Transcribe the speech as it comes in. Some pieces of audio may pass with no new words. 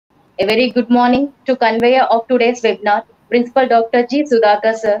A very good morning to conveyor of today's webinar, Principal Dr. G.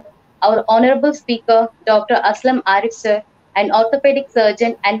 Sudhakar sir, our Honorable Speaker, Dr. Aslam Aarif sir, an orthopedic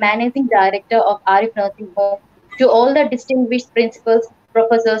surgeon and Managing Director of Aarif Nursing Home, to all the distinguished principals,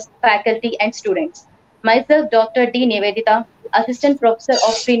 professors, faculty and students. Myself, Dr. D. Nivedita, Assistant Professor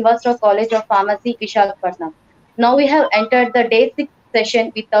of Sreenivasarao College of Pharmacy, Visakhapatnam. Now we have entered the day 6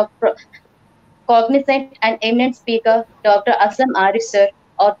 session with the cognizant and eminent speaker, Dr. Aslam Aarif sir,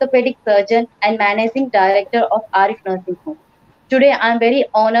 orthopedic surgeon and managing director of Aarif Nursing Home. Today, I am very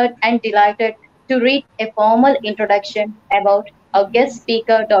honored and delighted to read a formal introduction about our guest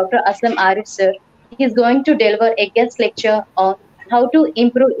speaker, Dr. Aslam Aarif sir. He is going to deliver a guest lecture on how to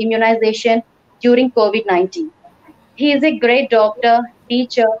improve immunization during COVID-19. He is a great doctor,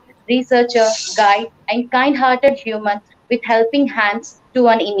 teacher, researcher, guide, and kind-hearted human with helping hands to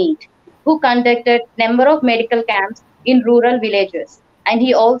one in need, who conducted number of medical camps in rural villages. And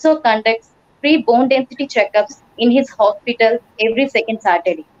he also conducts free bone density checkups in his hospital every second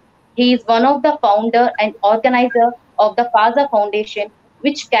Saturday. He is one of the founder and organizer of the FASA Foundation,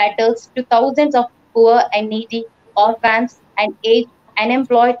 which caters to thousands of poor and needy, orphans and aged,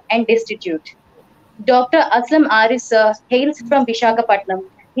 unemployed and destitute. Dr. Aslam Aarif sir hails from Visakhapatnam.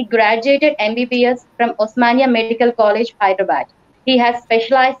 He graduated MBBS from Osmania Medical College, Hyderabad. He has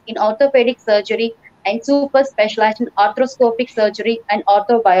specialized in orthopedic surgery and super specialized in arthroscopic surgery and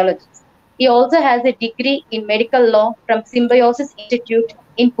orthobiology. He also has a degree in medical law from Symbiosis Institute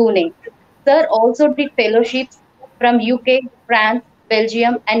in Pune. Sir also did fellowships from UK, France,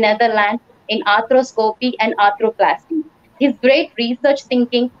 Belgium, and Netherlands in arthroscopy and arthroplasty. His great research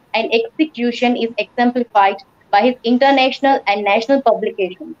thinking and execution is exemplified by his international and national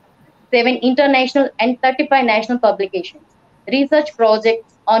publications, 7 international and 35 national publications, research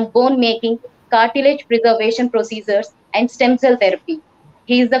projects on bone making, cartilage preservation procedures, and stem cell therapy.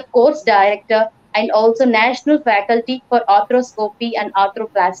 He is the course director and also national faculty for arthroscopy and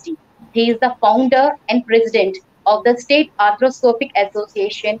arthroplasty. He is the founder and president of the State Arthroscopic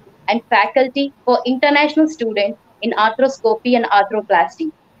Association and faculty for international students in arthroscopy and arthroplasty.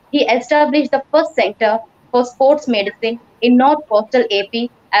 He established the first center for sports medicine in North Coastal AP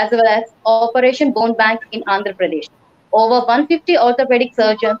as well as Operation Bone Bank in Andhra Pradesh. Over 150 orthopedic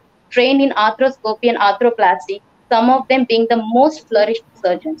surgeons trained in arthroscopy and arthroplasty, some of them being the most flourished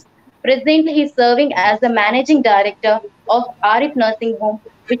surgeons. Presently, he is serving as the managing director of Aarif Nursing Home,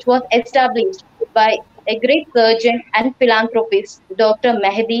 which was established by a great surgeon and philanthropist, Dr.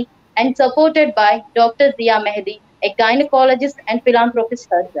 Mehdi, and supported by Dr. Zia Mehdi, a gynecologist and philanthropist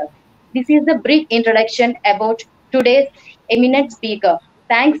herself. This is a brief introduction about today's eminent speaker.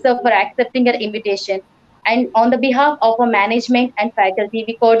 Thanks, sir, for accepting our invitation. And on the behalf of our management and faculty,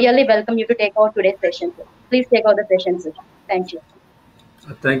 we cordially welcome you to take out today's session, sir. Please take out the session, sir. Thank you.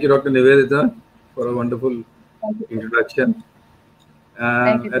 Thank you, Dr. Nivedita, for a wonderful introduction.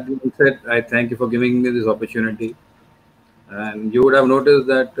 As you said, I thank you for giving me this opportunity. And you would have noticed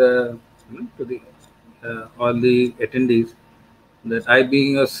that to the all the attendees, that I,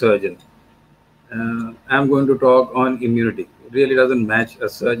 being a surgeon, I'm going to talk on immunity. It really doesn't match a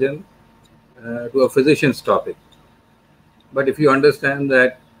surgeon to a physician's topic. But if you understand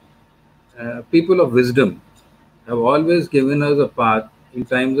that people of wisdom have always given us a path in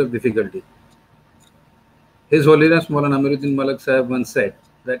times of difficulty. His Holiness Maulana Amiruddin Malak Sahib once said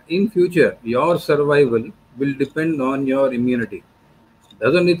that in future, your survival will depend on your immunity.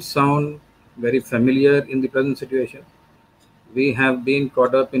 Doesn't it sound very familiar in the present situation? We have been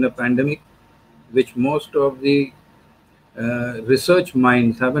caught up in a pandemic, which most of the research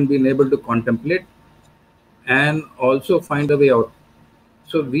minds haven't been able to contemplate and also find a way out.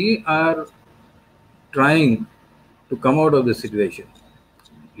 So we are trying to come out of this situation,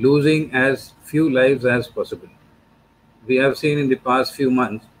 losing as few lives as possible. We have seen in the past few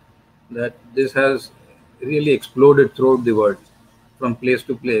months that this has really exploded throughout the world, from place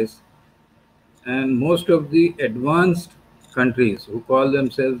to place. And most of the advanced countries, who call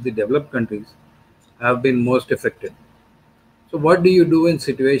themselves the developed countries, have been most affected. So what do you do in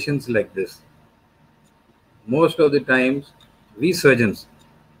situations like this? Most of the times, we surgeons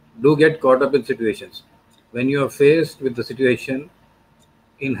do get caught up in situations when you are faced with the situation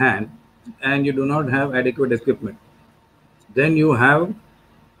in hand and you do not have adequate equipment. Then you have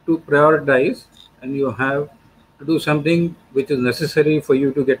to prioritize and you have to do something which is necessary for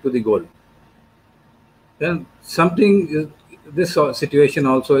you to get to the goal. Then this situation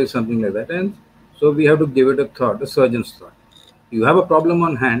also is something like that, and so we have to give it a thought, a surgeon's thought. You have a problem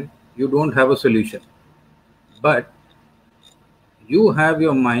on hand, you don't have a solution, but you have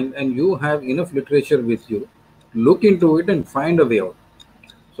your mind and you have enough literature with you. Look into it and find a way out.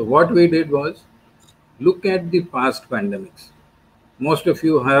 So what we did was look at the past pandemics. Most of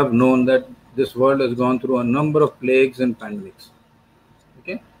you have known that this world has gone through a number of plagues and pandemics.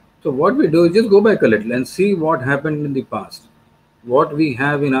 Okay, so what we do is just go back a little and see what happened in the past, what we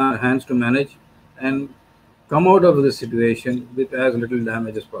have in our hands to manage, and come out of this situation with as little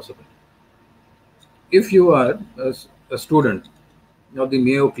damage as possible. If you are a student of the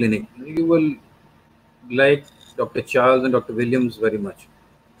Mayo Clinic, you will like Dr. Charles and Dr. Williams very much.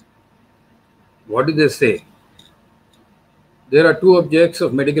 What do they say? There are two objects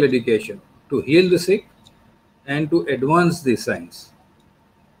of medical education: to heal the sick and to advance the science.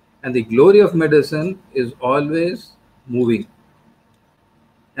 And the glory of medicine is always moving,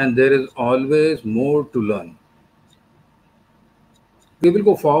 and there is always more to learn. We will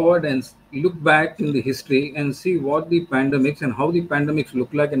go forward and look back in the history and see what the pandemics and how the pandemics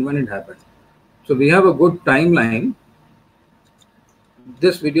look like and when it happened. So we have a good timeline.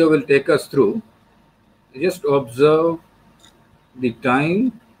 This video will take us through. Just observe the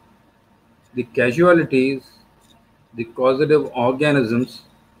time, the casualties, the causative organisms,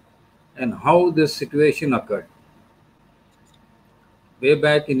 and how this situation occurred. Way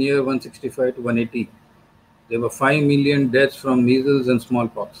back in year 165 to 180, there were 5 million deaths from measles and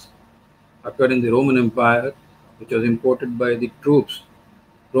smallpox occurred in the Roman Empire, which was imported by the troops,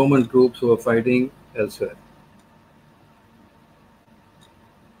 Roman troops who were fighting elsewhere.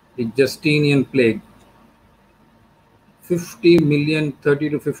 The Justinian plague, 30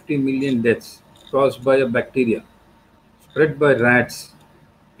 to 50 million deaths caused by a bacteria spread by rats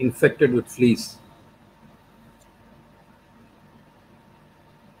infected with fleas.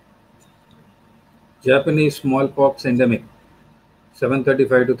 Japanese smallpox endemic,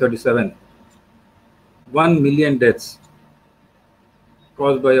 735 to 37, 1 million deaths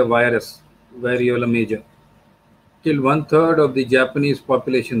caused by a virus, variola major, killed 1/3 of the Japanese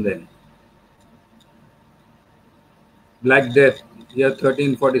population then. Black Death, year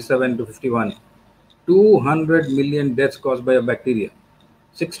 1347 to 51, 200 million deaths caused by a bacteria.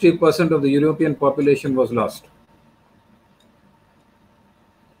 60% of the European population was lost.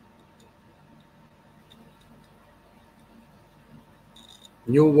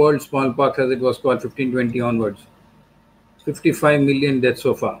 New World smallpox, as it was called, 1520 onwards, 55 million deaths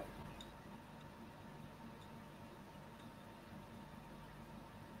so far.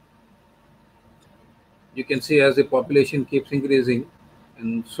 You can see as the population keeps increasing,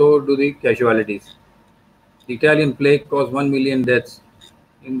 and so do the casualties. The Italian plague caused 1 million deaths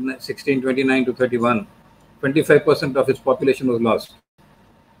in 1629 to 31. 25% of its population was lost,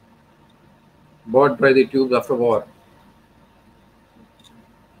 bought by the tubes after war.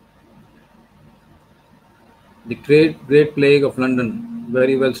 The Great Plague of London,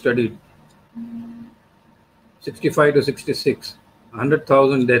 very well studied, 65 to 66,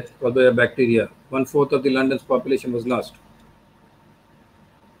 100,000 deaths caused by a bacteria. 1/4 of the London's population was lost.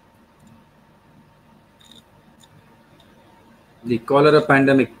 The cholera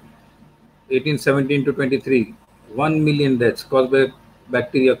pandemic, 1817 to 23, 1 million deaths caused by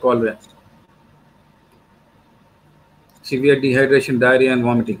bacteria cholera. Severe dehydration, diarrhea, and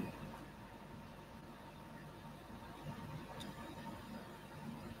vomiting.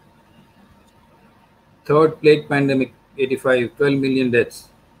 Third plague pandemic, 85, 12 million deaths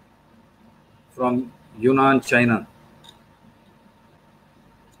from Yunnan, China.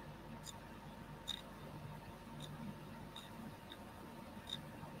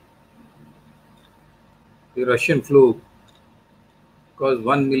 The Russian flu caused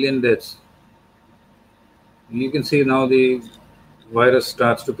 1 million deaths. You can see now the virus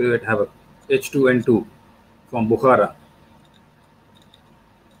starts to create havoc. H2N2 from Bukhara.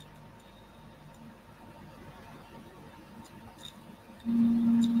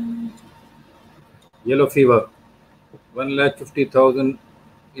 Yellow fever, 150,000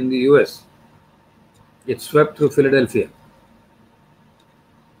 in the US. It swept through Philadelphia.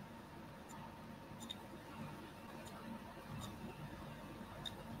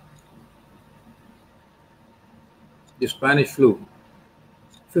 The Spanish flu,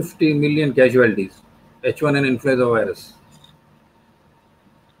 50 million casualties. H1N influenza virus.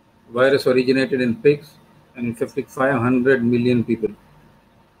 Virus originated in pigs and infected 500 million people.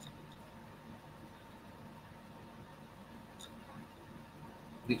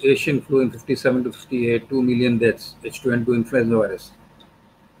 The Asian flu in 57 to 58, 2 million deaths. H2N2 influenza virus.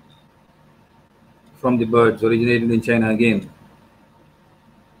 From the birds, originated in China again.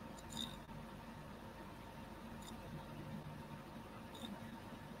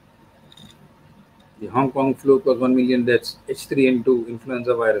 The Hong Kong flu caused 1 million deaths. H3N2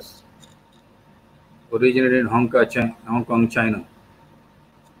 influenza virus. Originated in Hong Kong, China.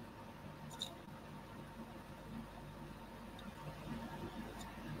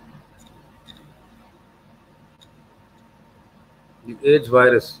 The AIDS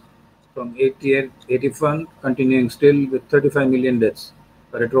virus from 81 continuing still with 35 million deaths.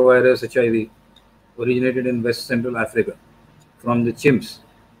 A retrovirus HIV originated in West Central Africa from the chimps.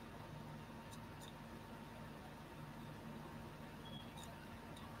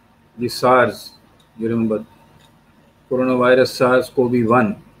 The SARS, you remember, coronavirus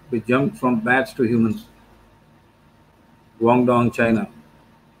SARS-CoV-1, which jumped from bats to humans. Guangdong, China.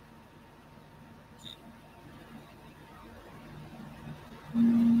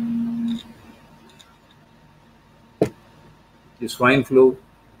 The swine flu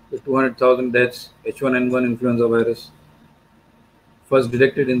with 200,000 deaths, H1N1 influenza virus, first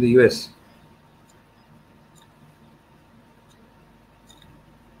detected in the US.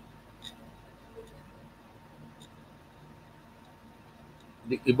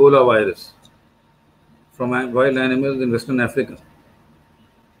 The Ebola virus from wild animals in Western Africa,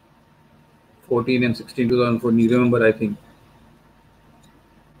 14 and 16, 2014, you remember, I think.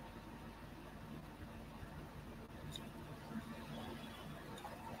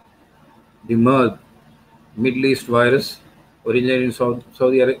 The MERS, Middle East virus, originated in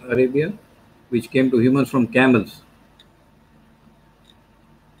Saudi Arabia, which came to humans from camels.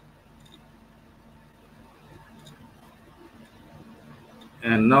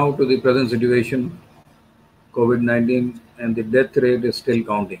 And now to the present situation, COVID-19, and the death rate is still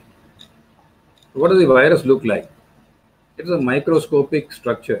counting. What does the virus look like? It is a microscopic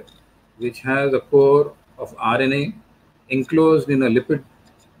structure which has a core of RNA enclosed in a lipid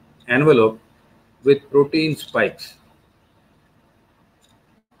envelope with protein spikes.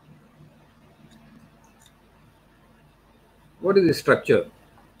 What is the structure?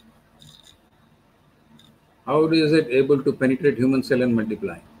 How is it able to penetrate human cell and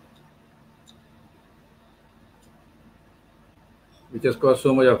multiply? Which has caused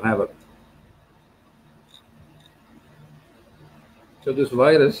so much of havoc. So this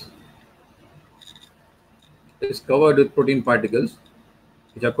virus is covered with protein particles,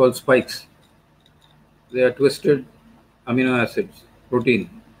 which are called spikes. They are twisted amino acids, protein.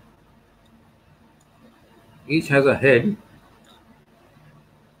 Each has a head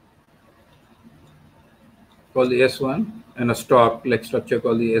called the S1 and a stalk-like structure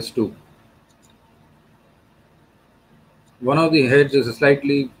called the S2. One of the heads is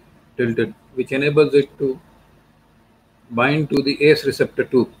slightly tilted, which enables it to bind to the ACE receptor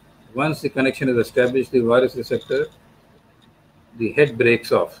 2. Once the connection is established, the virus receptor, the head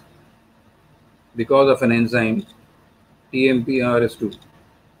breaks off because of an enzyme, TMPRS2.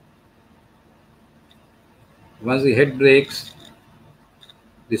 Once the head breaks,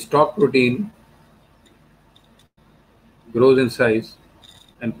 the stalk protein grows in size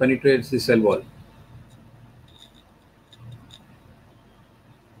and penetrates the cell wall.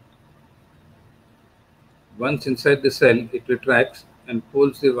 Once inside the cell, it retracts and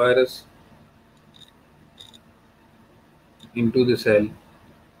pulls the virus into the cell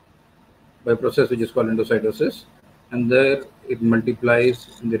by a process which is called endocytosis, and there it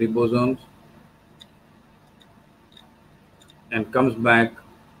multiplies in the ribosomes and comes back.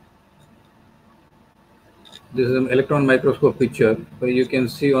 This is an electron microscope picture where you can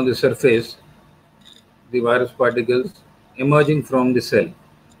see on the surface the virus particles emerging from the cell.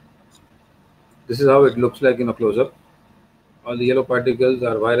 This is how it looks like in a close-up. All the yellow particles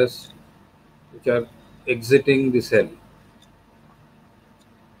are virus which are exiting the cell.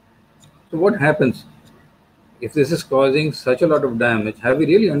 So what happens if this is causing such a lot of damage? Have we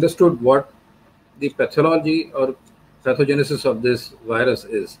really understood what the pathology or pathogenesis of this virus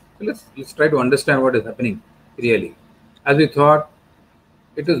is? So let's try to understand what is happening really. As we thought,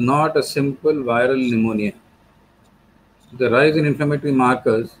 it is not a simple viral pneumonia. The rise in inflammatory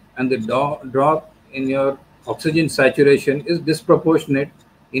markers and the drop in your oxygen saturation is disproportionate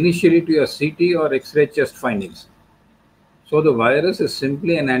initially to your CT or X-ray chest findings. So the virus is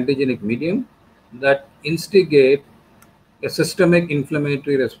simply an antigenic medium that instigates a systemic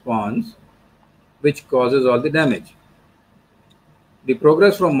inflammatory response which causes all the damage. The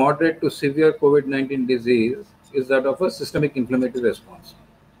progress from moderate to severe COVID-19 disease is that of a systemic inflammatory response.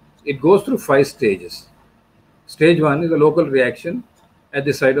 It goes through 5 stages. Stage 1 is a local reaction at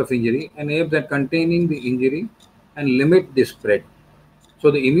the site of injury and aims at containing the injury and limit the spread.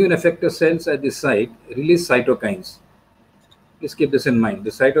 So the immune effector cells at the site release cytokines. Please keep this in mind. The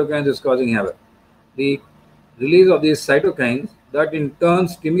cytokines is causing havoc. The release of these cytokines that in turn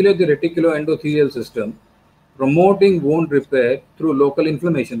stimulate the reticuloendothelial system, promoting wound repair through local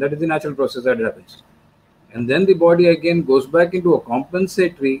inflammation. That is the natural process that happens. And then the body again goes back into a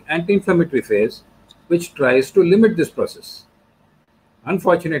compensatory anti-inflammatory phase, which tries to limit this process.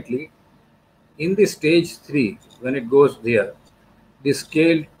 Unfortunately, in the stage 3, when it goes there, the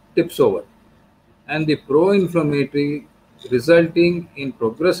scale tips over, and the pro-inflammatory resulting in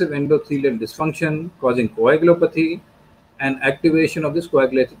progressive endothelial dysfunction causing coagulopathy and activation of this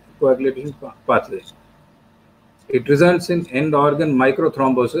coagulation pathway. It results in end organ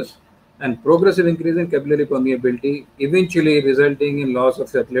microthrombosis and progressive increase in capillary permeability, eventually resulting in loss of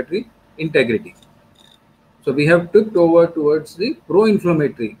circulatory integrity. So we have tipped over towards the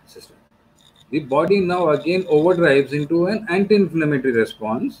pro-inflammatory system. The body now again overdrives into an anti-inflammatory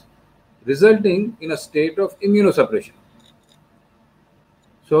response, resulting in a state of immunosuppression.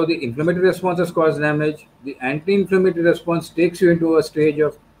 So the inflammatory response has caused damage. The anti-inflammatory response takes you into a stage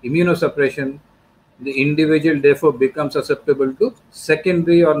of immunosuppression. The individual therefore becomes susceptible to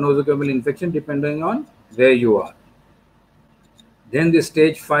secondary or nosocomial infection depending on where you are. Then the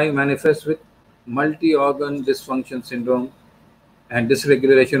stage 5 manifests with multi-organ dysfunction syndrome and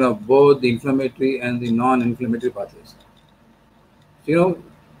dysregulation of both the inflammatory and the non-inflammatory pathways. You know,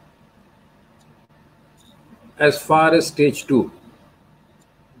 as far as stage 2,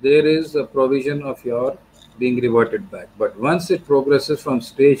 there is a provision of your being reverted back. But once it progresses from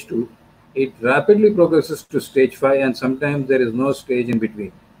stage 2, it rapidly progresses to stage 5, and sometimes there is no stage in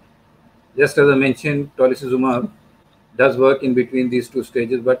between. Just as I mentioned, tolicizumab does work in between these two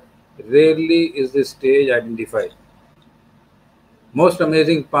stages, but rarely is this stage identified. Most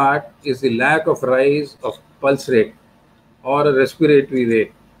amazing part is the lack of rise of pulse rate or a respiratory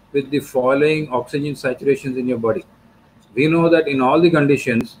rate with the following oxygen saturations in your body. We know that in all the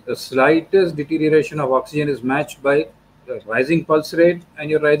conditions, the slightest deterioration of oxygen is matched by your rising pulse rate and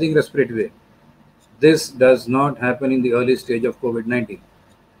your rising respiratory rate. This does not happen in the early stage of COVID-19.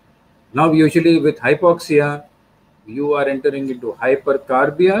 Now, usually with hypoxia, you are entering into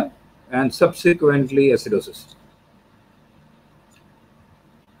hypercarbia and subsequently acidosis.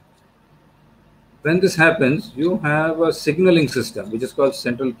 When this happens, you have a signaling system which is called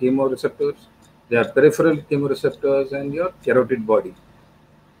central chemoreceptors. They are peripheral chemoreceptors and your carotid body.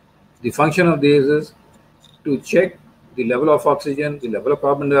 The function of these is to check the level of oxygen, the level of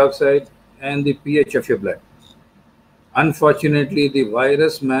carbon dioxide, and the pH of your blood. Unfortunately, the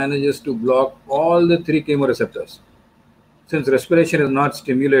virus manages to block all the three chemoreceptors. Since respiration is not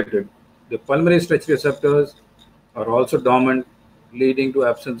stimulated, the pulmonary stretch receptors are also dormant, leading to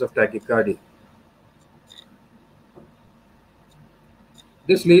absence of tachycardia.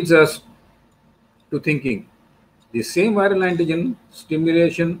 This leads us to thinking the same viral antigen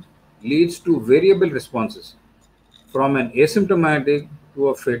stimulation leads to variable responses from an asymptomatic to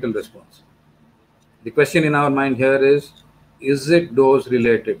a fatal response. The question in our mind here is it dose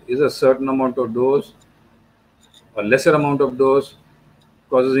related? Is a certain amount of dose or lesser amount of dose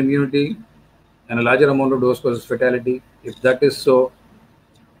causes immunity and a larger amount of dose causes fatality? If that is so,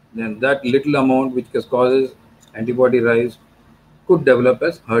 then that little amount which causes antibody rise could develop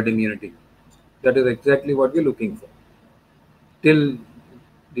as herd immunity. That is exactly what we're looking for till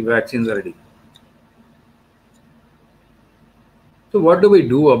the vaccines are ready. So what do we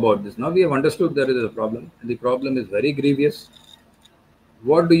do about this? Now we have understood there is a problem, and the problem is very grievous.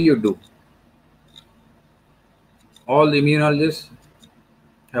 What do you do? All the immunologists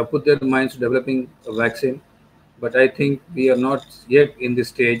have put their minds to developing a vaccine, but I think we are not yet in this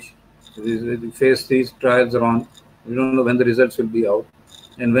stage. We face these trials are on. We don't know when the results will be out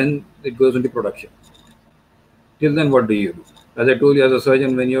and when it goes into production. Till then, what do you do? As I told you, as a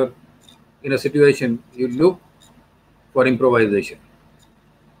surgeon, when you're in a situation, you look for improvisation.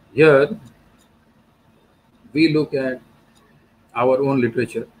 Here, we look at our own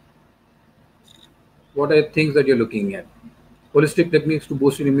literature. What are things that you're looking at? Holistic techniques to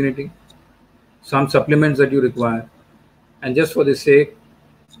boost your immunity, some supplements that you require, and just for the sake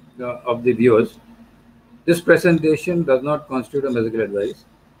of the viewers, this presentation does not constitute a medical advice.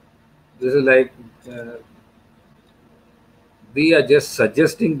 This is like we are just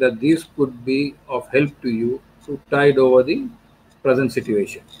suggesting that these could be of help to you to tide over the present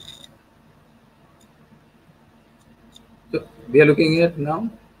situation. So we are looking at now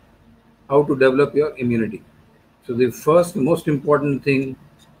how to develop your immunity. So the first most important thing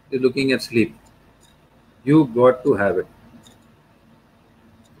is looking at sleep. You got to have it.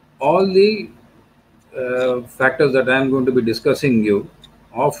 All the factors that I am going to be discussing you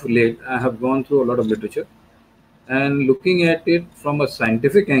of late, I have gone through a lot of literature, and looking at it from a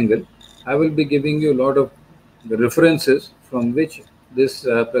scientific angle, I will be giving you a lot of the references from which this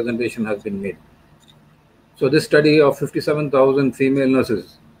presentation has been made. So this study of 57,000 female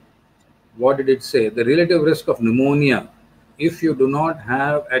nurses, what did it say? The relative risk of pneumonia if you do not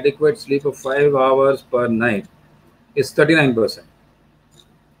have adequate sleep of 5 hours per night is 39%.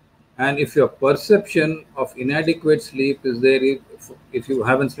 And if your perception of inadequate sleep is there, if you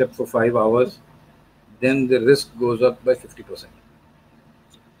haven't slept for 5 hours, then the risk goes up by 50%.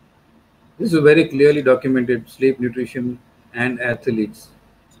 This is very clearly documented sleep, nutrition, and athletes.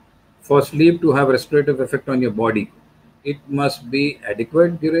 For sleep to have restorative effect on your body, it must be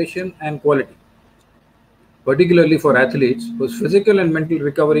adequate duration and quality, particularly for athletes whose physical and mental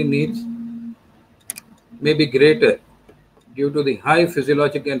recovery needs may be greater due to the high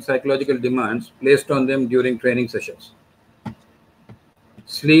physiological and psychological demands placed on them during training sessions.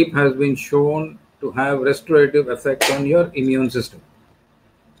 Sleep has been shown to have restorative effect on your immune system.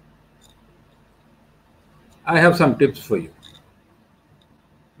 I have some tips for you.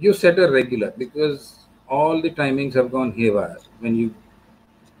 You set a regular, because all the timings have gone haywire.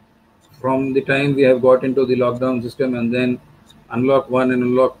 From the time we have got into the lockdown system and then unlock 1 and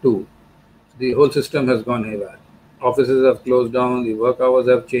unlock 2, the whole system has gone haywire. Offices have closed down, the work hours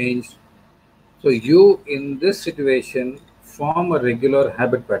have changed. So you, in this situation, form a regular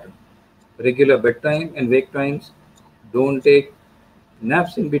habit pattern. Regular bedtime and wake times. Don't take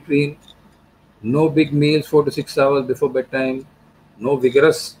naps in between. No big meals 4 to 6 hours before bedtime. No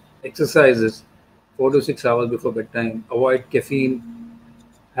vigorous exercises 4 to 6 hours before bedtime. Avoid caffeine.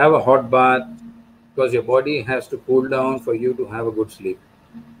 Have a hot bath, because your body has to cool down for you to have a good sleep.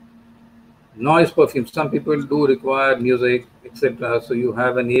 Noise, perfume. Some people do require music, etc. So you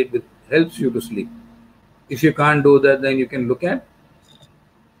have an aid that helps you to sleep. If you can't do that, then you can look at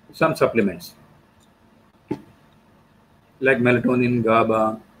some supplements like melatonin,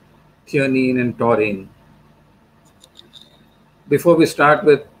 GABA, theanine, and taurine. Before we start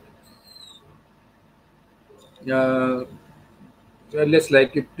with, let's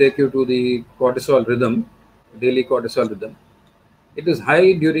take you to the cortisol rhythm, daily cortisol rhythm. It is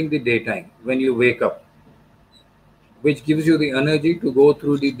high during the daytime when you wake up, which gives you the energy to go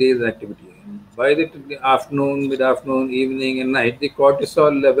through the day's activity. By the afternoon, mid-afternoon, evening, and night, the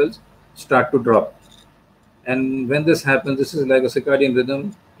cortisol levels start to drop. And when this happens, this is like a circadian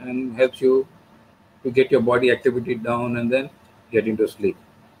rhythm and helps you to get your body activity down and then get into sleep.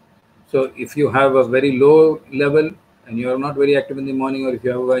 So if you have a very low level and you are not very active in the morning, or if you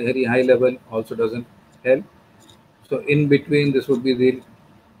have a very high level, also doesn't help. So in between, this would be the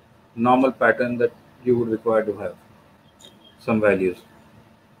normal pattern that you would require to have some values.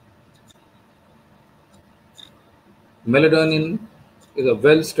 Melatonin is a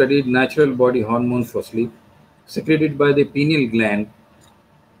well-studied natural body hormone for sleep, secreted by the pineal gland.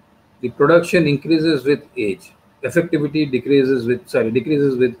 The production increases with age. Effectivity decreases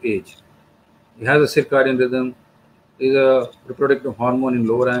with age. It has a circadian rhythm, is a reproductive hormone in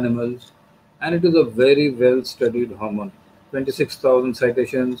lower animals, and it is a very well-studied hormone. 26,000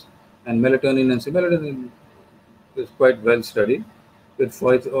 citations, and melatonin is quite well studied, with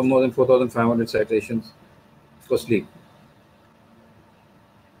more than 4,500 citations for sleep.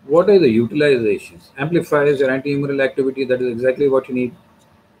 What are the utilizations? Amplifies your anti-humoral activity. That is exactly what you need.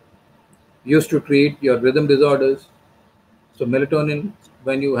 Used to treat your rhythm disorders. So melatonin,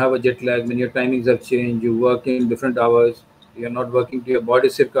 when you have a jet lag, when your timings have changed, you work in different hours, you are not working to your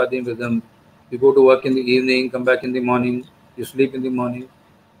body's circadian rhythm, you go to work in the evening, come back in the morning, you sleep in the morning.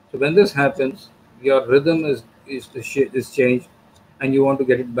 So when this happens, your rhythm is changed and you want to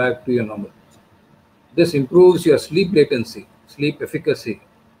get it back to your normal. This improves your sleep latency, sleep efficacy,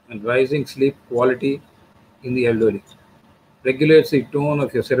 and rising sleep quality in the elderly. Regulates the tone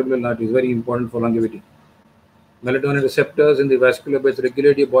of your cerebral arteries, very important for longevity. Melatonin receptors in the vascular beds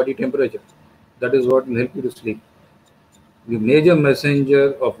regulate your body temperature. That is what will help you to sleep. The major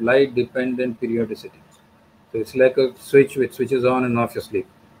messenger of light-dependent periodicity. So it's like a switch which switches on and off your sleep.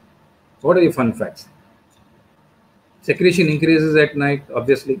 What are the fun facts? Secretion increases at night,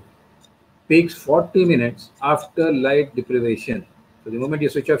 obviously. Peaks 40 minutes after light deprivation. So the moment you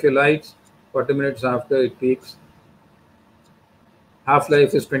switch off your lights, 40 minutes after it peaks.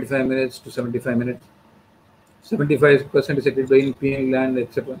 Half-life is 25 minutes to 75 minutes. 75% is secreted by pineal gland,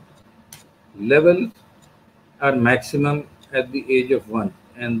 etc. Levels are maximum at the age of 1,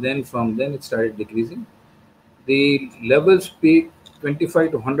 and then from then it started decreasing. The levels peak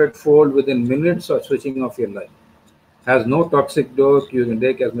 25 to 100 fold within minutes of switching off your light. Has no toxic dose. You can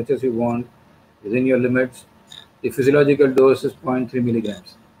take as much as you want within your limits. The physiological dose is 0.3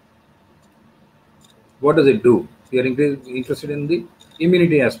 milligrams. What does it do? We are interested in the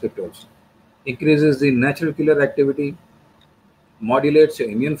immunity aspect also. Increases the natural killer activity, modulates your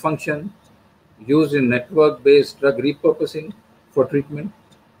immune function, used in network-based drug repurposing for treatment,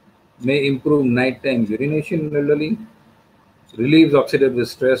 may improve nighttime urination in elderly, relieves oxidative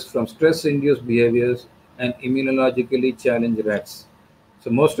stress from stress-induced behaviors, and immunologically challenged rats. So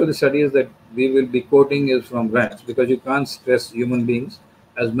most of the studies that we will be quoting is from rats, because you can't stress human beings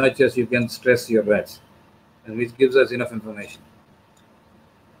as much as you can stress your rats, and which gives us enough information.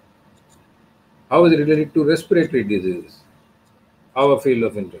 How is it related to respiratory diseases? Our field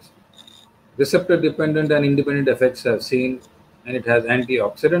of interest. Receptor dependent and independent effects have seen, and it has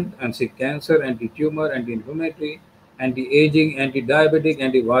antioxidant, anti-cancer, anti-tumor, anti-inflammatory, anti-aging, anti-diabetic,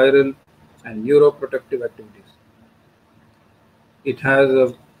 antiviral, and neuroprotective activities. It has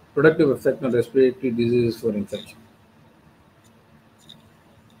a productive effect on respiratory diseases for infection.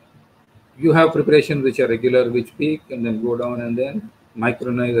 You have preparations which are regular, which peak and then go down and then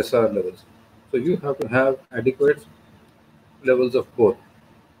micronize SR levels. So you have to have adequate levels of both.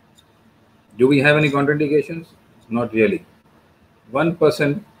 Do we have any contraindications? Not really.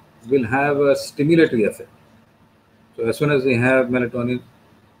 1% will have a stimulatory effect. So as soon as they have melatonin,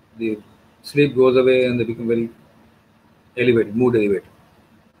 the sleep goes away and they become very elevated, mood elevated.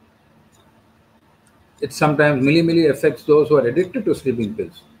 It sometimes milli affects those who are addicted to sleeping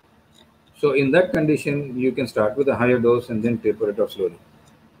pills. So in that condition, you can start with a higher dose and then taper it off slowly.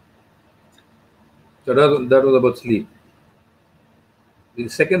 So that was about sleep. The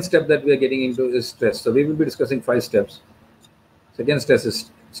second step that we are getting into is stress. So we will be discussing 5 steps. Second step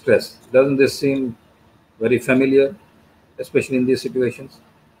is stress. Doesn't this seem very familiar, especially in these situations?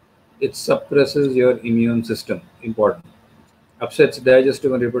 It suppresses your immune system. Important. Upsets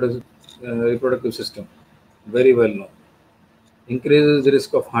digestive and reproductive system. Very well known. Increases the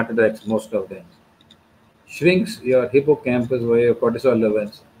risk of heart attacks most of them. Shrinks your hippocampus via your cortisol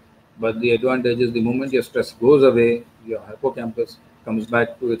levels. But the advantage is the moment your stress goes away, your hippocampus comes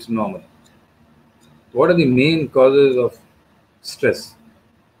back to its normal. What are the main causes of stress?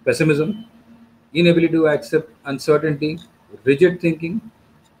 Pessimism, inability to accept uncertainty, rigid thinking,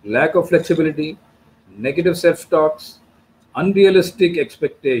 lack of flexibility, negative self-talks, unrealistic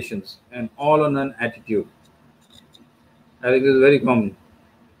expectations, and all or none attitude. I think this is very common.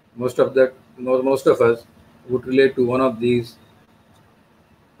 Most of us would relate to one of these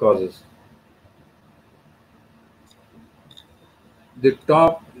causes.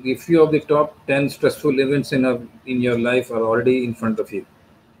 A few of the top 10 stressful events in your life are already in front of you.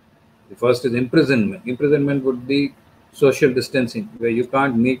 The first is imprisonment. Imprisonment would be social distancing, where you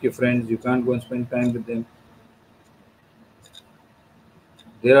can't meet your friends, you can't go and spend time with them.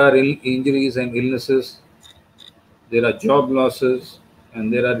 There are injuries and illnesses, there are job losses,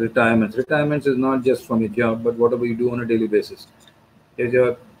 and there are retirements. Retirements is not just from your job, but whatever you do on a daily basis. If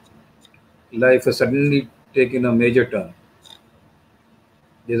your life has suddenly taken a major turn,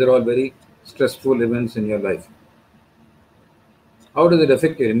 these are all very stressful events in your life. How does it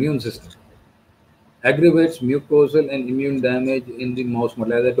affect your immune system? Aggravates mucosal and immune damage in the mouse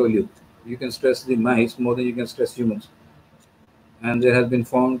model. As I told you, you can stress the mice more than you can stress humans. And there has been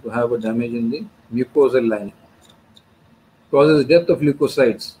found to have a damage in the mucosal lining. Causes death of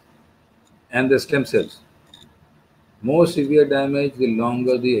leukocytes and the stem cells. More severe damage the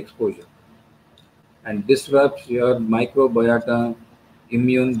longer the exposure. And disrupts your microbiota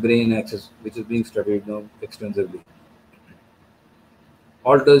immune brain axis, which is being studied now extensively.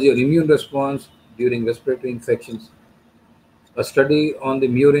 Alters your immune response during respiratory infections. A study on the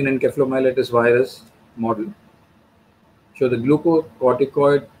murine encephalomyelitis virus model showed the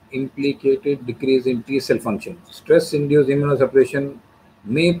glucocorticoid implicated decrease in T cell function. Stress-induced immunosuppression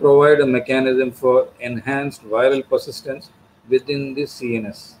may provide a mechanism for enhanced viral persistence within the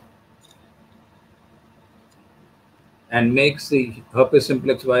CNS and makes the herpes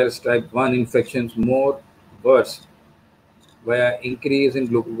simplex virus type 1 infections more worse via increase in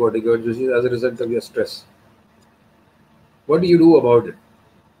glucocorticoids, which is as a result of your stress. What do you do about it?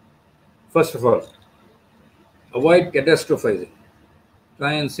 First of all, avoid catastrophizing.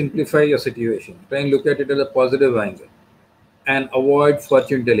 Try and simplify your situation. Try and look at it as a positive angle. And avoid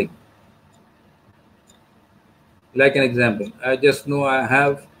fortune telling. Like an example, I just know I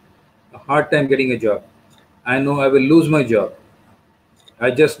have a hard time getting a job. I know I will lose my job. I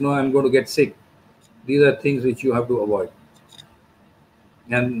just know I'm going to get sick. These are things which you have to avoid.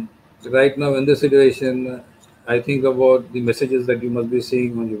 And right now in this situation, I think about the messages that you must be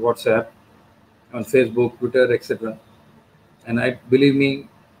seeing on your WhatsApp, on Facebook, Twitter, etc. And believe me,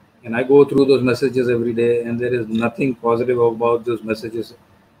 and I go through those messages every day, and there is nothing positive about those messages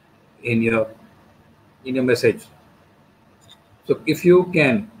in your message. So if you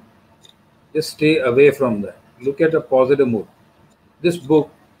can just stay away from that, look at a positive mood. This book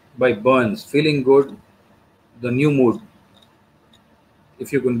by Burns, Feeling Good, The New Mood.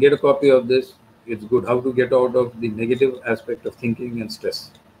 If you can get a copy of this, it's good. How to get out of the negative aspect of thinking and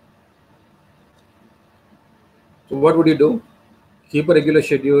stress. So what would you do? Keep a regular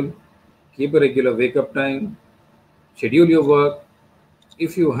schedule, keep a regular wake up time, schedule your work.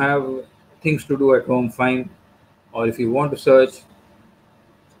 If you have things to do at home, fine. Or if you want to search,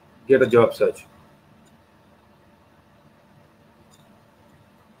 get a job search.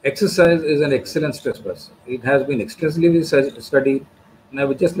 Exercise is an excellent stress buster. It has been extensively studied, and I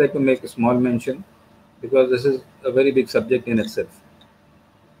would just like to make a small mention because this is a very big subject in itself.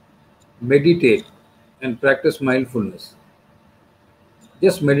 Meditate and practice mindfulness.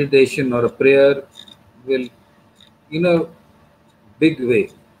 Just meditation or a prayer will, in a big way,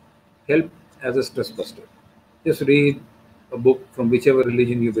 help as a stress buster. Just read a book from whichever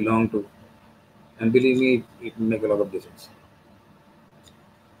religion you belong to, and believe me, it will make a lot of difference.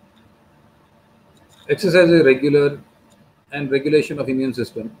 Exercise is regular and regulation of immune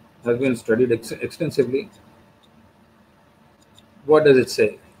system has been studied extensively. What does it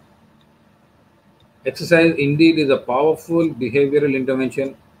say? Exercise indeed is a powerful behavioral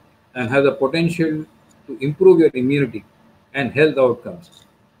intervention and has a potential to improve your immunity and health outcomes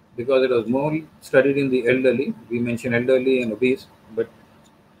because it was more studied in the elderly. We mentioned elderly and obese, but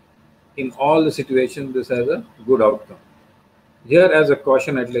in all the situations, this has a good outcome. Here, as a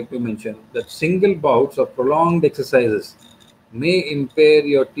caution, I'd like to mention that single bouts of prolonged exercises may impair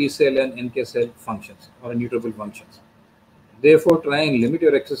your T cell and NK cell functions or neutrophil functions. Therefore, try and limit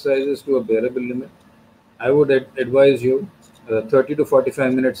your exercises to a bearable limit. I would advise you 30 to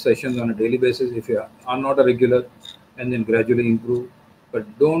 45 minute sessions on a daily basis if you are not a regular, and then gradually improve.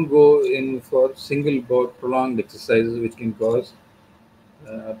 But don't go in for single bout prolonged exercises which can cause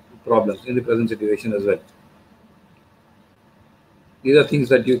problems in the present situation as well. These are things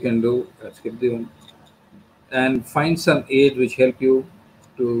that you can do. Skip the one and find some aid which help you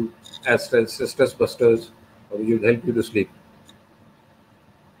to as stress busters or which will help you to sleep.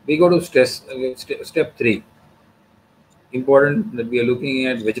 We go to step 3. Important that we are looking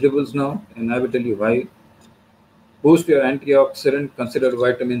at vegetables now, and I will tell you why. Boost your antioxidant. Consider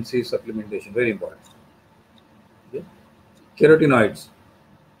vitamin C supplementation. Very important. Okay. Carotenoids.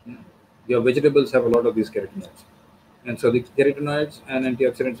 Your vegetables have a lot of these carotenoids, and so the carotenoids and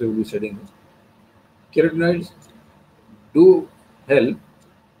antioxidants we will be studying. Carotenoids do help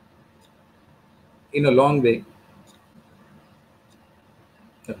in a long way.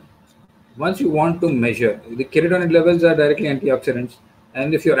 Once you want to measure, the carotenoid levels are directly antioxidants,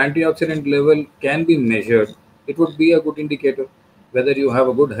 and if your antioxidant level can be measured, it would be a good indicator whether you have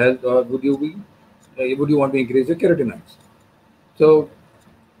a good health or would you want to increase your carotenoids. So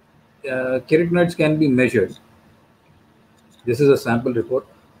carotenoids can be measured. This is a sample report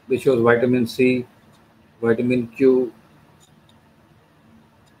which shows vitamin C, vitamin Q.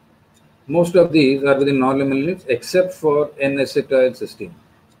 Most of these are within normal limits except for N-acetylcysteine.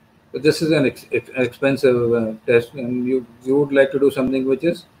 But this is an expensive test, and you would like to do something which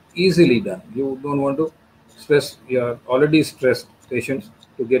is easily done. You don't want to stress your already stressed patients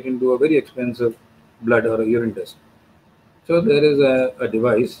to get into a very expensive blood or a urine test. So there is a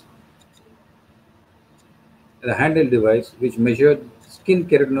device, a handheld device, which measures skin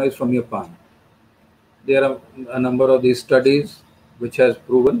carotenoids from your palm. There are a number of these studies which has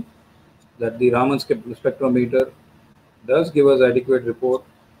proven that the Raman spectrometer does give us adequate report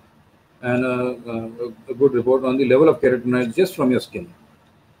and a good report on the level of carotenoids just from your skin.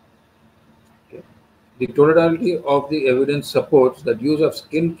 Okay. The totality of the evidence supports that use of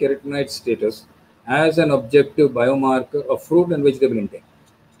skin carotenoid status as an objective biomarker of fruit and vegetable intake.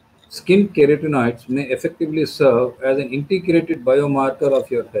 Skin carotenoids may effectively serve as an integrated biomarker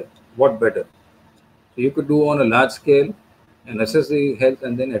of your health. What better? So you could do on a large scale and assess the health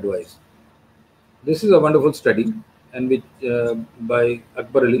and then advise. This is a wonderful study and which by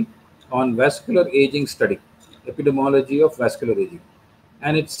Akbar Ali on vascular aging study, epidemiology of vascular aging.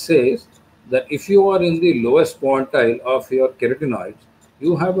 And it says that if you are in the lowest quantile of your carotenoids,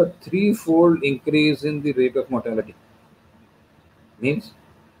 you have a 3-fold increase in the rate of mortality. Means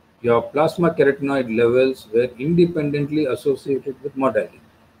your plasma carotenoid levels were independently associated with mortality.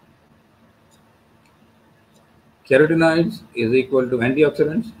 Carotenoids is equal to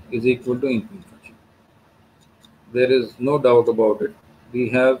antioxidants is equal to immune function. There is no doubt about it. We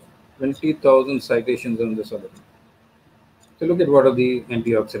have 20,000 citations on this already. So look at what are the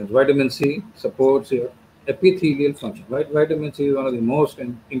antioxidants. Vitamin C supports your epithelial function. Right? Vitamin C is one of the most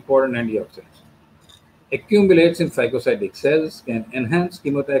important antioxidants. Accumulates in phagocytic cells, can enhance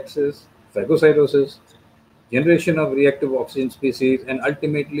chemotaxis, phagocytosis, generation of reactive oxygen species, and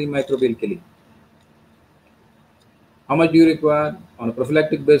ultimately microbial killing. How much do you require? On a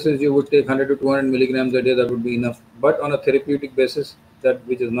prophylactic basis, you would take 100 to 200 milligrams a day. That would be enough. But on a therapeutic basis, that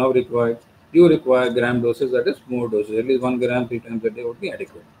which is now required, you require gram doses, that is more doses. At least 1 gram 3 times a day would be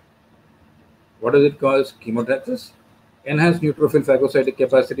adequate. What does it cause? Chemotaxis. Enhance neutrophil phagocytic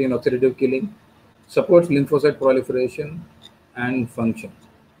capacity and oxidative killing. Supports lymphocyte proliferation and function.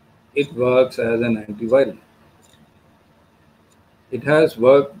 It works as an antiviral. It has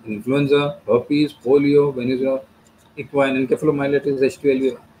worked in influenza, herpes, polio, Venezuela, equine encephalomyelitis,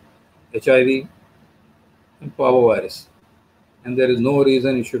 H2LV, HIV, and parvovirus. And there is no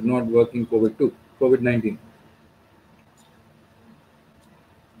reason it should not work in COVID-19.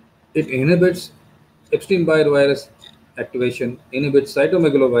 It inhibits Epstein-Barr virus activation, inhibits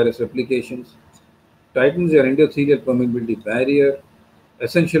cytomegalovirus replications, tightens your endothelial permeability barrier,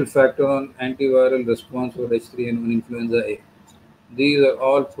 essential factor on antiviral response for H3N1 influenza A. These are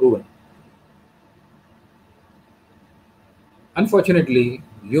all proven. Unfortunately,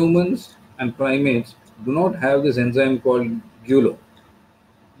 humans and primates do not have this enzyme called GULO.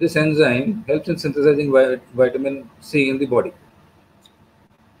 This enzyme helps in synthesizing vitamin C in the body.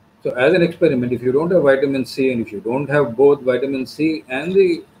 So as an experiment, if you don't have vitamin C and if you don't have both vitamin C and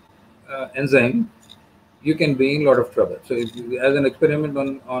the enzyme, you can be in a lot of trouble. So as an experiment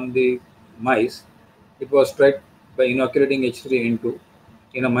on the mice, it was tried by inoculating H3N2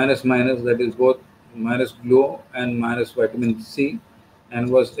 in a minus, that is both minus GLUO and minus vitamin C, and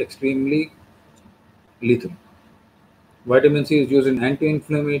was extremely lethal. Vitamin C is used in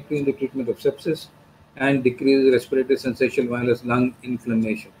anti-inflammatory in the treatment of sepsis and decreases respiratory sensation virus lung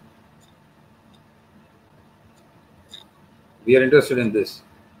inflammation. We are interested in this.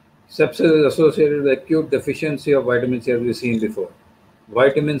 Sepsis is associated with acute deficiency of vitamin C, as we've seen before.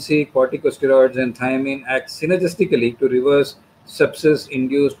 Vitamin C, corticosteroids, and thiamine act synergistically to reverse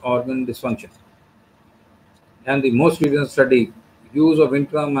sepsis-induced organ dysfunction. And the most recent study, use of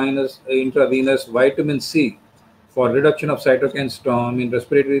intravenous vitamin C for reduction of cytokine storm in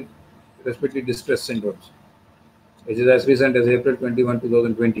respiratory distress syndromes, which is as recent as April 21,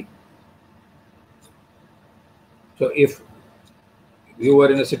 2020. So if you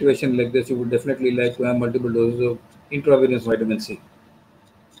were in a situation like this, you would definitely like to have multiple doses of intravenous vitamin C.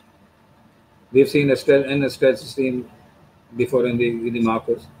 We've seen N-acetylcysteine before in the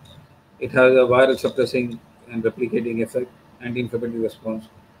markers. It has a viral suppressing and replicating effect, anti-inflammatory response,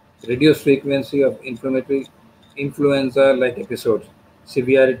 reduced frequency of influenza-like episodes,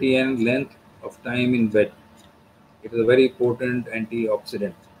 severity and length of time in bed. It is a very potent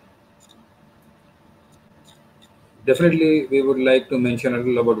antioxidant. Definitely, we would like to mention a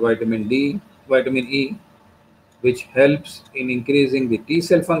little about vitamin E, which helps in increasing the T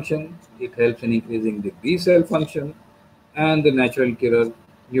cell function. It helps in increasing the B cell function and the neutral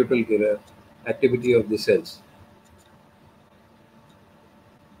killer activity of the cells.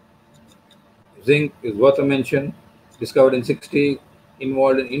 Zinc is worth a mention. Discovered in 60,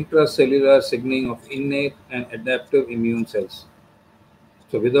 involved in intracellular signaling of innate and adaptive immune cells.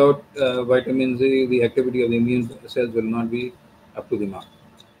 So without vitamin Z, the activity of the immune cells will not be up to the mark.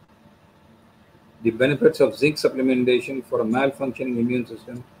 The benefits of zinc supplementation for a malfunctioning immune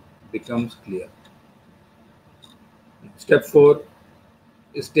system becomes clear. Step 4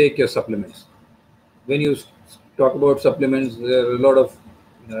 is take your supplements. When you talk about supplements, there are a lot of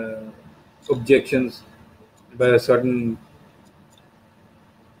objections by a certain,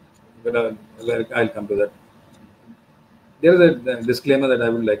 but I'll come to that. There is a disclaimer that I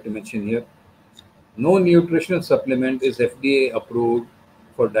would like to mention here. No nutritional supplement is FDA approved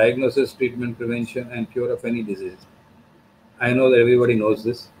for diagnosis, treatment, prevention, and cure of any disease. I know that everybody knows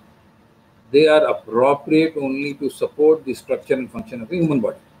this. They are appropriate only to support the structure and function of the human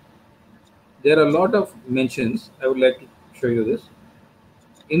body. There are a lot of mentions. I would like to show you this.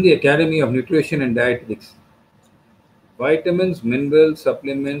 In the Academy of Nutrition and Dietetics, vitamins, minerals,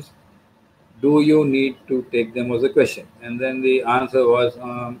 supplements, do you need to take them was the question. And then the answer was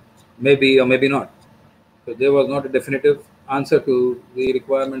maybe or maybe not. So there was not a definitive answer to the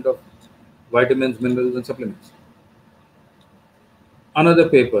requirement of vitamins, minerals, and supplements. Another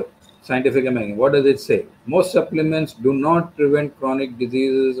paper, Scientific American, what does it say? Most supplements do not prevent chronic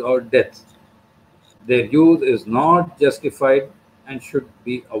diseases or deaths. Their use is not justified and should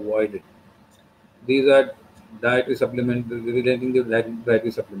be avoided. These are dietary supplements, relating to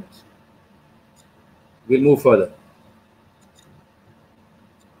dietary supplements. We'll move further.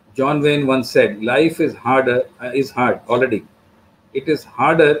 John Wayne once said, life is hard already. It is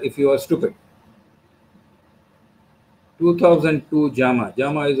harder if you are stupid. 2002 JAMA.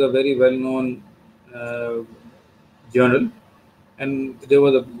 JAMA is a very well-known journal, and there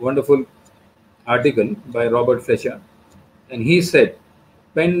was a wonderful article by Robert Fletcher, and he said,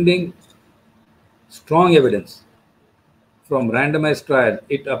 pending strong evidence from randomized trial,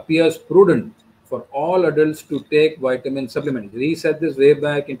 it appears prudent for all adults to take vitamin supplements. He said this way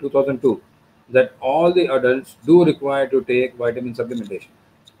back in 2002, that all the adults do require to take vitamin supplementation.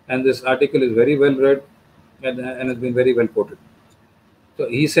 And this article is very well read and has been very well quoted. So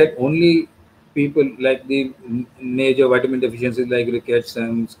he said only people like the major vitamin deficiencies like rickets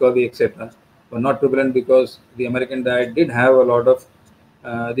and scurvy, etc., were not prevalent because the American diet did have a lot of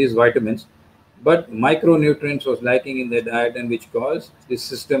these vitamins, but micronutrients was lacking in their diet, and which caused this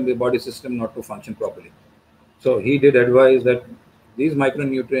system, the body system, not to function properly. So he did advise that these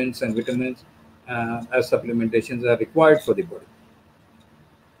micronutrients and vitamins as supplementations are required for the body.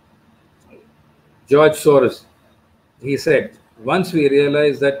 George Soros, he said, once we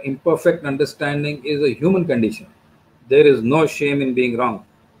realize that imperfect understanding is a human condition, there is no shame in being wrong,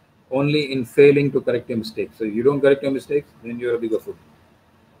 only in failing to correct your mistakes. So if you don't correct your mistakes, then you're a bigger fool.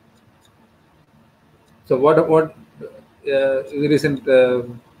 So what the recent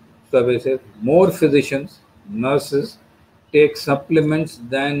survey says, more physicians, nurses take supplements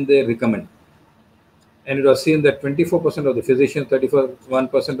than they recommend. And it was seen that 24% of the physicians,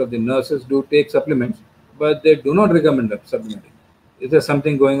 31% of the nurses do take supplements, but they do not recommend them supplementing. Is there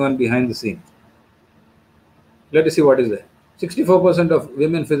something going on behind the scene? Let us see what is there. 64% of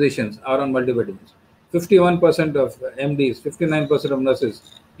women physicians are on multivitamins. 51% of MDs, 59% of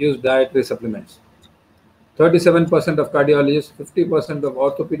nurses use dietary supplements. 37% of cardiologists, 50% of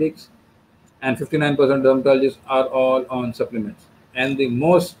orthopedics, and 59% dermatologists are all on supplements. And the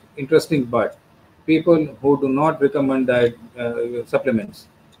most interesting part, people who do not recommend diet supplements,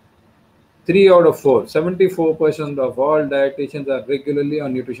 3 out of 4, 74% of all dietitians are regularly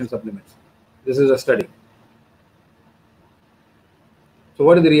on nutrition supplements. This is a study. So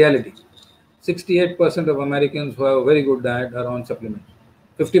what is the reality? 68% of Americans who have a very good diet are on supplements.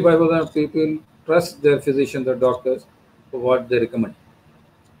 55% of people trust their physicians or doctors for what they recommend.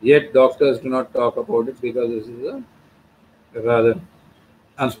 Yet doctors do not talk about it because this is a rather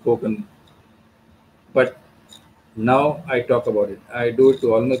unspoken. But now I talk about it. I do it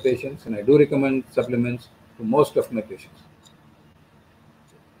to all my patients, and I do recommend supplements to most of my patients.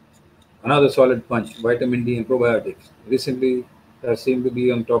 Another solid punch, vitamin D and probiotics. Recently seem to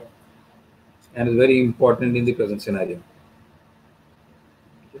be on top and is very important in the present scenario.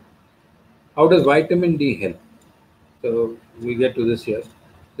 How does vitamin D help? So we get to this here.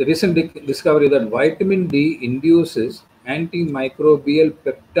 The recent discovery that vitamin D induces antimicrobial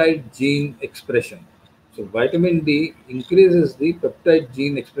peptide gene expression. So vitamin D increases the peptide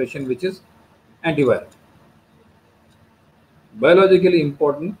gene expression, which is antiviral. Biologically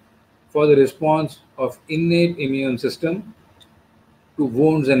important for the response of innate immune system to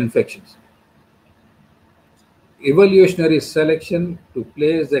wounds and infections. Evolutionary selection to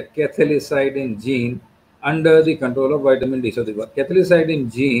place the cathelicidin gene under the control of vitamin D. So the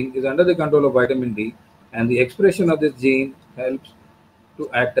cathelicidin gene is under the control of vitamin D, and the expression of this gene helps to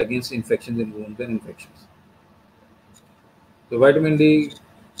act against infections in wounds and infections. So vitamin D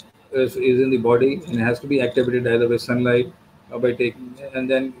is in the body, and it has to be activated either by sunlight or by taking, and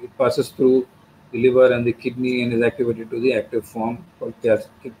then it passes through the liver and the kidney and is activated to the active form called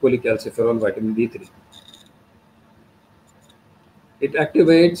cholecalciferol vitamin D3. It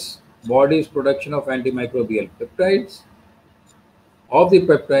activates body's production of antimicrobial peptides. Of the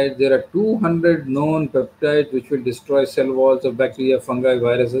peptides, there are 200 known peptides which will destroy cell walls of bacteria, fungi,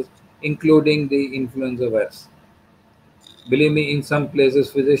 viruses, including the influenza virus. Believe me, in some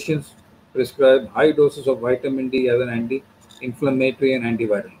places, physicians prescribe high doses of vitamin D as an anti-inflammatory and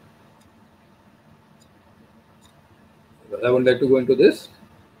antiviral. I would like to go into this.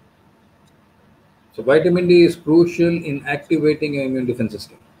 So vitamin D is crucial in activating your immune defense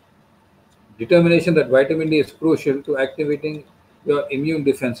system. Determination that vitamin D is crucial to activating your immune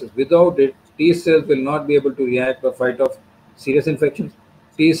defenses. Without it, T cells will not be able to react or fight off serious infections.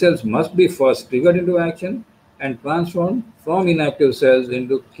 T cells must be first triggered into action and transformed from inactive cells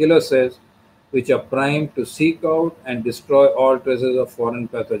into killer cells, which are primed to seek out and destroy all traces of foreign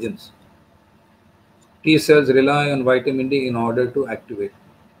pathogens. T cells rely on vitamin D in order to activate.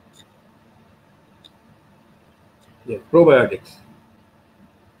 Probiotics.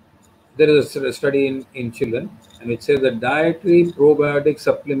 There is a study in children, and it says that dietary probiotic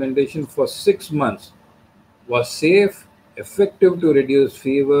supplementation for 6 months was safe, effective to reduce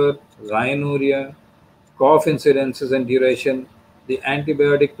fever, rhinorrhea, cough incidences and duration. The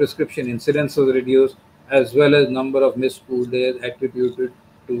antibiotic prescription incidence was reduced, as well as number of missed school days attributed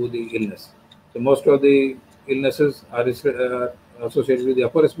to the illness. So most of the illnesses are associated with the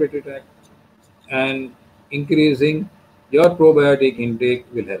upper respiratory tract, and increasing your probiotic intake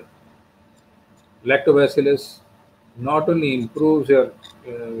will help. Lactobacillus, not only improves your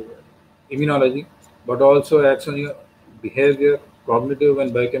immunology, but also acts on your behavior, cognitive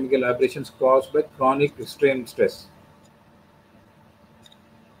and biochemical aberrations caused by chronic extreme stress.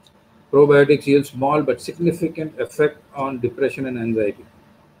 Probiotics yield small but significant effect on depression and anxiety.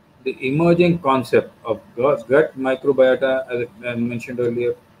 The emerging concept of gut microbiota, as I mentioned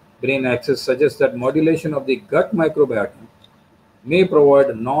earlier, brain axis, suggests that modulation of the gut microbiota may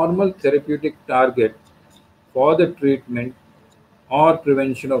provide a normal therapeutic target for the treatment or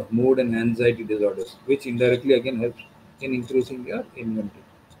prevention of mood and anxiety disorders, which indirectly again helps in increasing your immunity.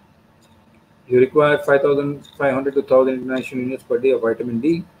 You require 5,500 to 1,000 international units per day of vitamin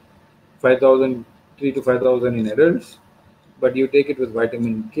D, 5,000, 3 to 5,000 in adults, but you take it with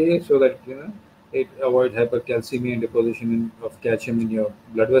vitamin K so that it avoids hypercalcemia and deposition of calcium in your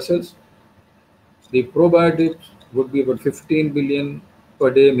blood vessels. The probiotics would be about 15 billion per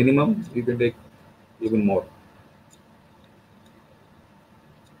day minimum. You can take even more.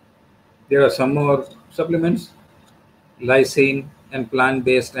 There are some more supplements, lysine and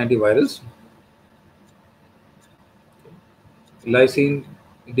plant-based antivirals. Lysine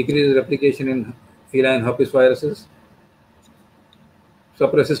decreases replication in feline herpes viruses,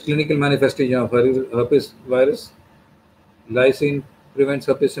 suppresses clinical manifestation of herpes virus. Lysine prevents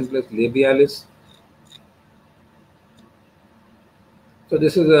herpes simplex labialis. So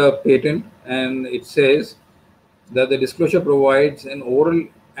this is a patent, and it says that the disclosure provides an oral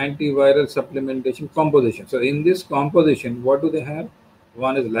antiviral supplementation composition. So in this composition, what do they have?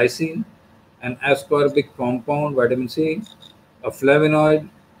 One is lysine, an ascorbic compound, vitamin C, a flavonoid,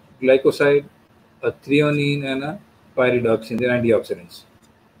 glycoside, a threonine, and a pyridoxine. They're antioxidants.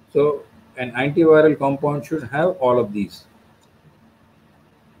 So an antiviral compound should have all of these.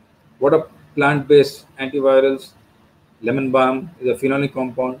 What are plant-based antivirals? Lemon balm is a phenolic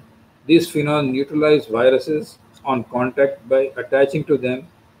compound. These phenols neutralize viruses on contact by attaching to them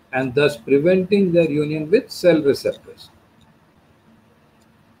and thus preventing their union with cell receptors.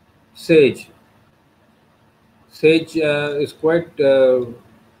 Sage. Sage is quite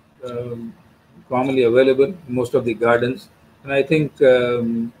commonly available in most of the gardens, and I think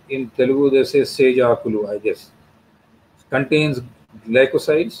in Telugu they say sage akulu, I guess. Contains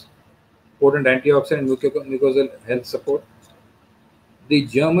glycosides, potent antioxidant, mucosal health support. The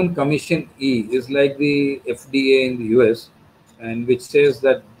German Commission E is like the FDA in the US, and which says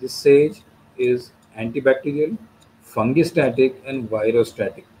that this sage is antibacterial, fungistatic, and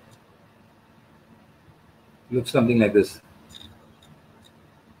virostatic. Looks something like this.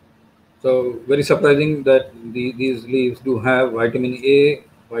 So very surprising that these leaves do have vitamin A,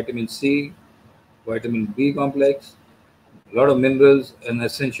 vitamin C, vitamin B complex, a lot of minerals and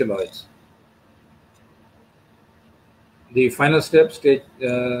essential oils. The final step stage,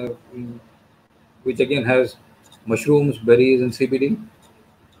 which again has mushrooms, berries, and CBD.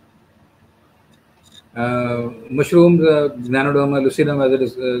 Mushrooms, Nanoderma lucidum, as it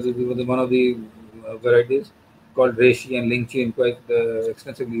is one of the varieties, called reishi and lingqi, and quite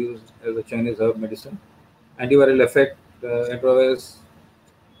extensively used as a Chinese herb medicine. Antiviral effect, antivirus,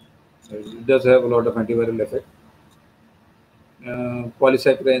 it does have a lot of antiviral effect.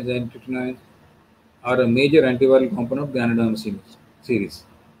 Polysaccharides and tryptanoids are a major antiviral component of the Nanoderma series.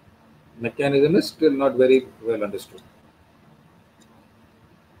 Mechanism is still not very well understood.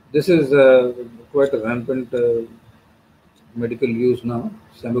 This is quite a rampant medical use now,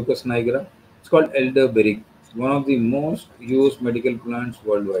 Sambucus nigra. It's called elderberry, one of the most used medical plants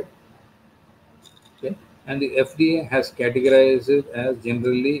worldwide. Okay, and the FDA has categorized it as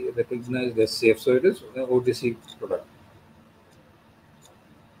generally recognized as safe, so it is an OTC product.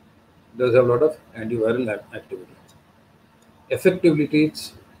 It does have a lot of antiviral activity. Effectively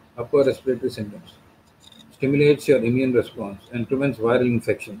treats upper respiratory symptoms, stimulates your immune response, and prevents viral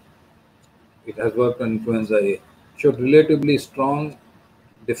infection. It has worked on influenza A. Showed relatively strong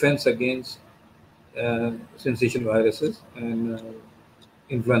defense against syncytial viruses and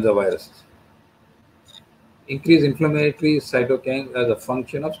influenza viruses. Increase inflammatory cytokines as a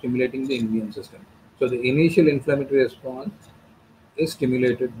function of stimulating the immune system. So the initial inflammatory response is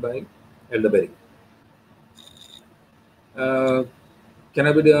stimulated by elderberry.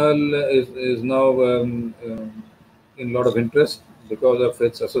 Cannabidiol is now in a lot of interest because of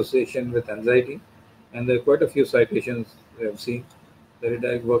its association with anxiety, and there are quite a few citations I have seen that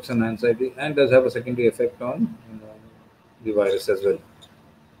it works on anxiety and does have a secondary effect on the virus as well.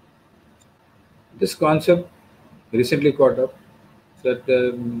 This concept recently caught up that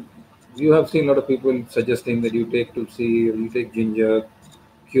you have seen a lot of people suggesting that you take tulsi, or you take ginger,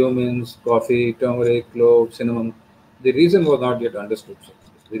 cumins, coffee, turmeric, clove, cinnamon. The reason was not yet understood.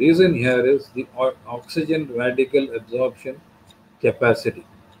 The reason here is the oxygen radical absorption capacity.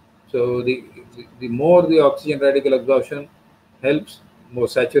 So the more the oxygen radical absorption helps more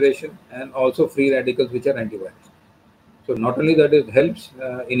saturation and also free radicals which are antibodies. So not only that it helps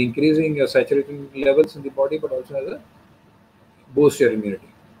in increasing your saturation levels in the body, but also as a boost your immunity.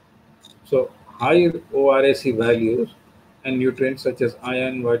 So high ORAC values and nutrients such as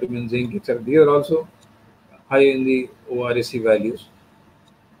iron, vitamin, zinc, etc. These are also high in the ORAC values.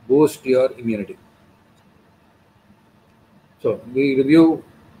 Boost your immunity. So we review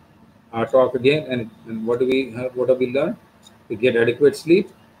our talk again, and what do we have? What have we learned? To get adequate sleep,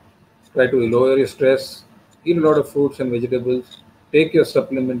 try to lower your stress, eat a lot of fruits and vegetables, take your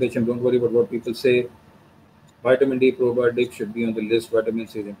supplementation. Don't worry about what people say. Vitamin D probiotic should be on the list. Vitamin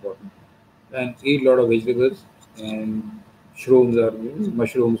C is important, and eat a lot of vegetables and shrooms or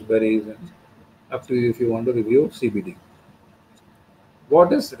mushrooms, berries, and up to you if you want to review CBD.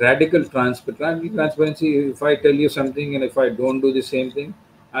 What is radical transparency? If I tell you something and if I don't do the same thing,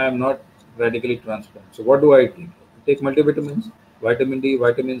 I am not radically transparent. So what do I take? I take multivitamins, vitamin D,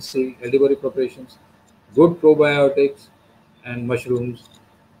 vitamin C, elderberry preparations, good probiotics, and mushrooms.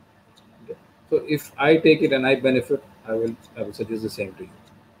 Okay. So if I take it and I benefit, I will suggest the same to you.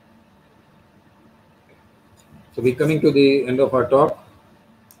 So we're coming to the end of our talk.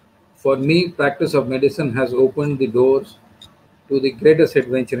 For me, practice of medicine has opened the doors to the greatest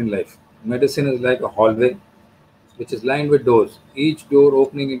adventure in life. Medicine is like a hallway which is lined with doors, each door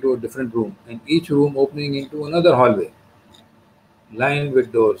opening into a different room, and each room opening into another hallway, lined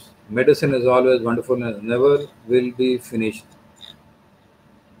with doors. Medicine is always wonderful and never will be finished.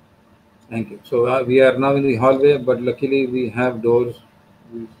 Thank you. So we are now in the hallway, but luckily we have doors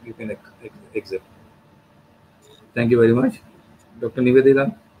you can exit. Thank you very much. Dr.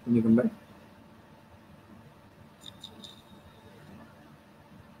 Nivedita, can you come back?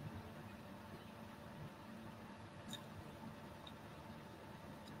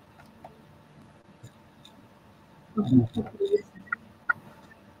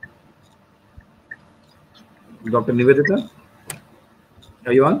 Dr. Nivedita,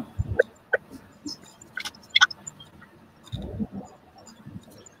 are you on?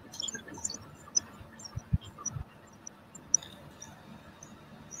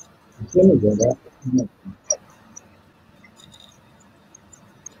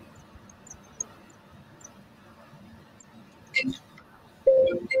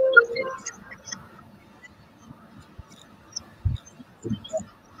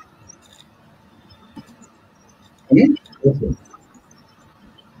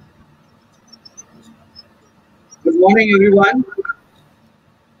 Good morning, everyone.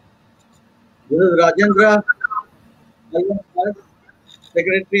 This is Rajendra,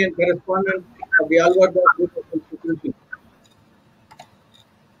 Secretary and Correspondent of the Alvord Group of Institutions.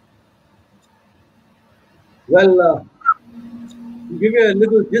 Well, to give you a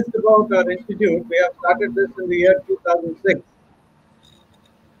little gist about our institute, we have started this in the year 2006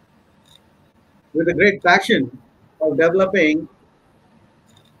 with a great passion of developing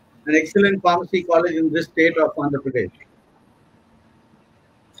an excellent pharmacy college in this state of Andhra Pradesh.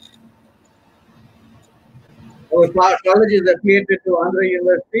 Our college is affiliated to Andhra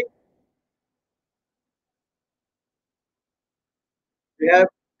University. We have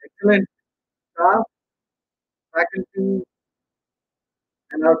excellent staff, faculty,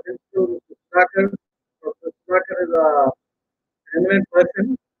 and our principal, Mr. Sudhakar. Professor Sudhakar is an eminent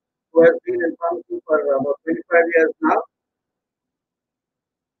person who has been in pharmacy for about 25 years now.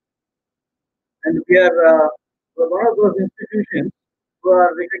 And we are one of those institutions who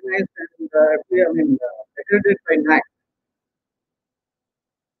are recognized and accredited by NAC.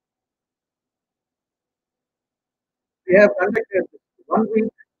 We have conducted 1 week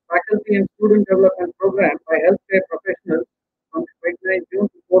faculty and student development program by healthcare professionals from 29 June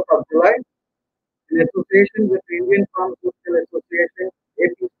to 4th of July in association with the Indian Pharmaceutical Association,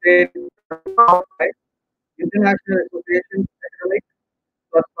 AP State, International Association, Academic,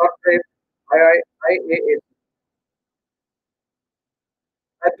 plus corporate IAAC.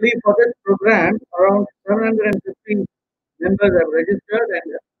 I believe for this program, around 715 members have registered and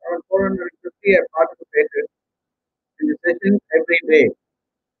around 450 have participated in the session every day.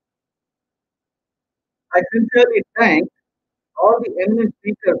 I sincerely thank all the eminent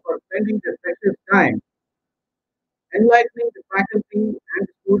speakers for spending their precious time enlightening the faculty and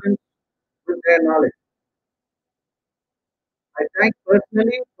students with their knowledge. I thank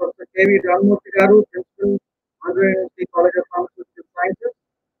personally Professor K.V. Ramurthy Garu, Principal, Andhra University College of Pharmaceutical Sciences,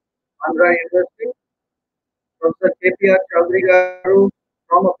 Andhra University, Professor K.P.R. Chaudhary Garu,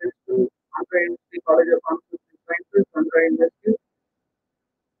 former Principal, Andhra University College of Pharmaceutical Sciences, Andhra University,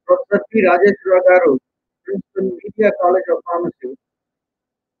 Rajeshwara Garu, Principal Media College of Pharmacy,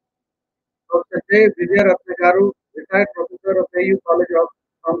 Dr. J. Vijayaratna Garu, retired Professor of AU College of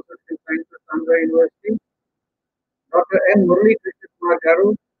Pharmaceutical Sciences, Andhra University, Dr. N. Murali Krishna Kumar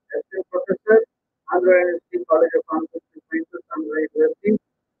Garu, Assistant Professor, Andhra University College of Pharmaceutical Sciences, Andhra University,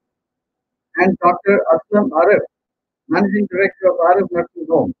 and Dr. Aslam Aarif, Managing Director of Aarif Nursing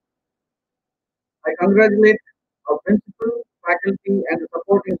Home. I congratulate our principal, faculty, and the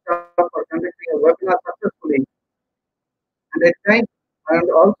supporting staff for conducting a webinar successfully. And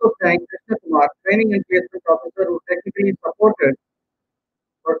also thank Krishna Kumar, Training and Placement Officer, who technically supported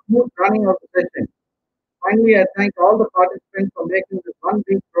for smooth running of the session. Finally, I thank all the participants for making this one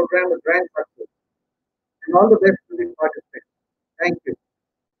week program a grand success. And all the best to the participants.